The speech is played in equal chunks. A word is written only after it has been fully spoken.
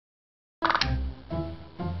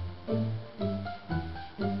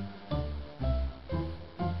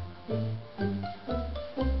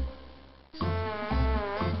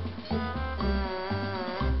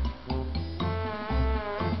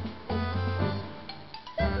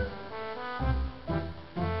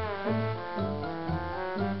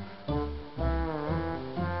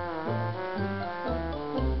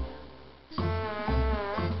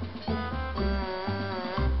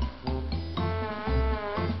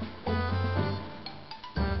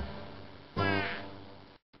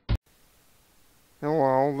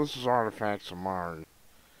oh, this is Artifacts of Mars.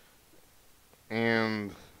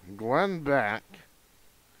 And Glenn Beck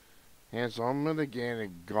has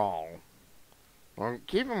unmitigated gall. Well,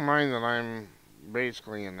 keep in mind that I'm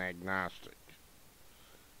basically an agnostic.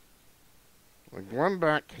 Glenn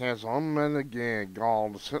Beck has unmitigated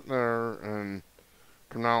gall to sit there and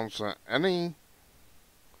pronounce that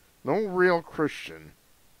no real Christian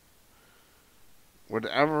should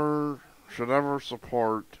ever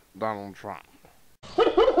support Donald Trump.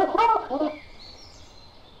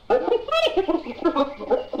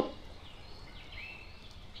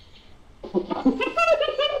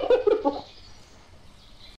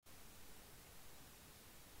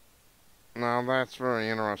 Now that's very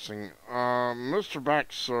interesting. Mr.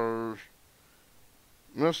 Beck, sir.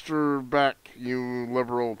 Mr. Beck, you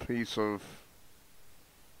liberal piece of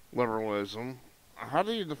liberalism. How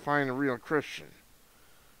do you define a real Christian?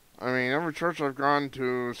 I mean, every church I've gone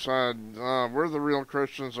to said, we're the real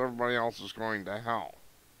Christians, everybody else is going to hell.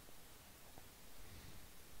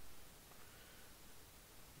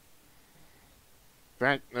 In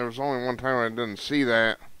fact, there was only one time I didn't see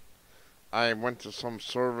that. I went to some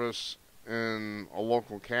service in a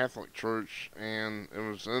local Catholic church, and it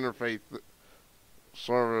was an interfaith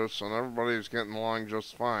service, and everybody was getting along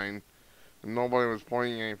just fine, and nobody was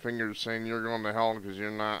pointing any fingers saying you're going to hell because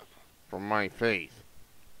you're not from my faith.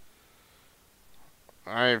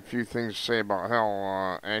 I have a few things to say about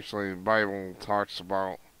hell. Actually, the Bible talks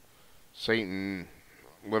about Satan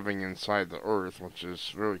living inside the earth, which is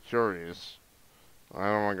very curious. I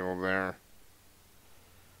don't want to go there.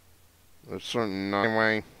 There's certain...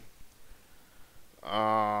 anyway...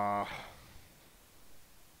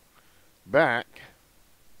 Beck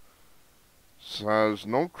says,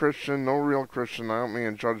 no Christian, no real Christian. I don't mean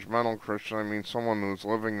a judgmental Christian. I mean someone who's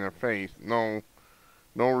living their faith. No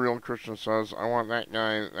real Christian says, I want that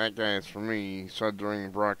guy is for me, he said during the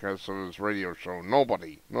broadcast of his radio show.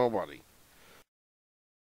 Nobody.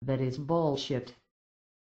 That is bullshit.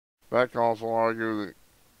 Beck also argued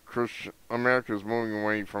that America is moving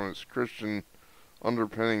away from its Christian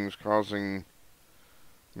underpinnings, causing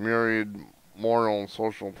myriad moral and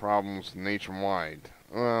social problems nationwide.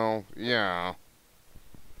 Well, yeah.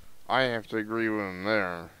 I have to agree with him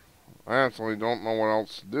there. I absolutely don't know what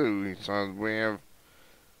else to do. He said, we have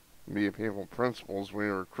to be a people of principles. We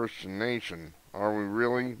are a Christian nation. Are we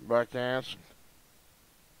really? Beck asked.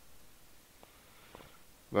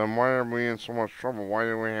 Then why are we in so much trouble? Why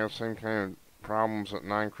do we have the same kind of problems that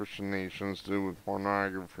non-Christian nations do with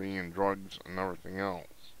pornography and drugs and everything else?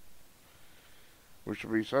 We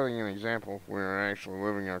should be setting an example if we are actually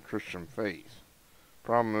living our Christian faith.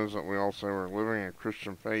 Problem is that we all say we're living a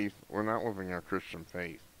Christian faith. We're not living our Christian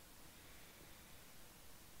faith.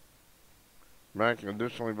 Beck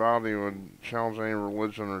additionally vowed he would challenge any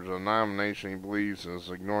religion or denomination he believes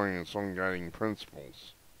is ignoring its own guiding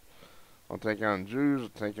principles. I'll take on Jews, I'll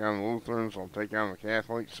take on the Lutherans, I'll take on the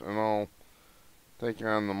Catholics, and I'll take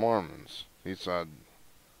on the Mormons, he said.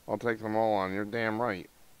 I'll take them all on. You're damn right.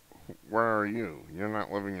 Where are you? You're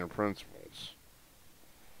not living your principles.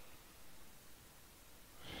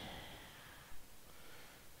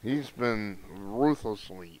 He's been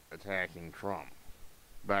ruthlessly attacking Trump.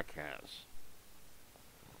 Beck has.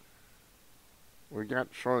 We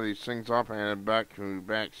got to shore these things up, and Beck, who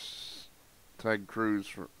backs Ted Cruz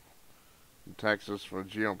from Texas for the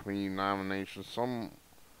GOP nomination, somehow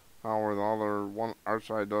or the other, our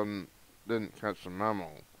side didn't catch the memo.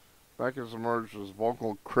 Beck has emerged as a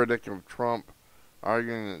vocal critic of Trump,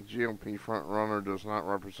 arguing that GOP frontrunner does not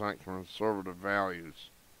represent conservative values.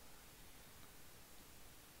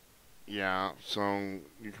 Yeah, so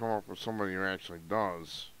you come up with somebody who actually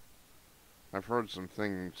does. I've heard some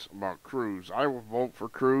things about Cruz. I will vote for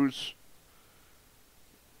Cruz,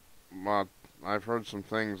 but I've heard some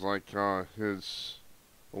things like his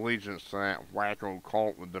allegiance to that wacko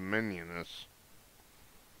cult, the Dominionists.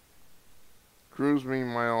 Cruz,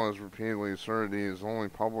 meanwhile, has repeatedly asserted he is the only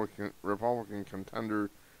Republican contender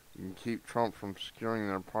who can keep Trump from securing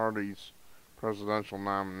their party's presidential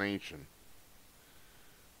nomination.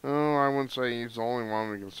 No, I wouldn't say he's the only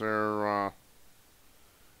one, because they're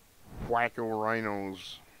wacko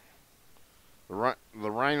rhinos. The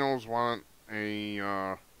rhinos want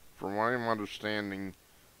from what I'm understanding,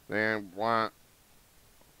 they want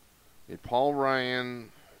a Paul Ryan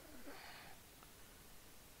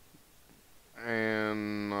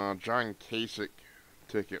and John Kasich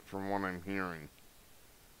ticket, from what I'm hearing.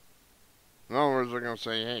 In other words, they're going to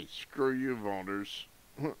say, hey, screw you voters,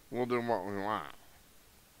 we'll do what we want.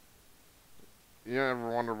 You ever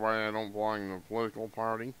wonder why I don't belong to a political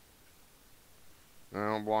party? I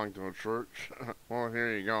don't belong to a church? Well,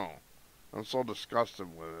 here you go. I'm so disgusted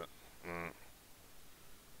with it.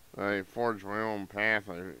 I forge my own path.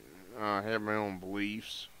 I have my own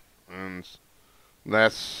beliefs, and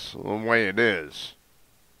that's the way it is.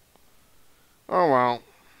 Oh well,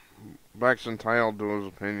 Beck's entitled to his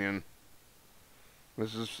opinion.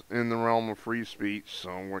 This is in the realm of free speech,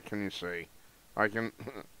 so what can you say? I can.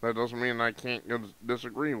 That doesn't mean I can't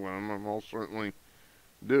disagree with him. I most certainly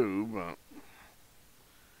do, but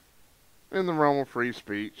in the realm of free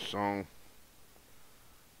speech, so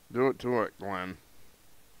do it to it, Glenn.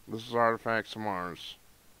 This is Artifacts of Mars.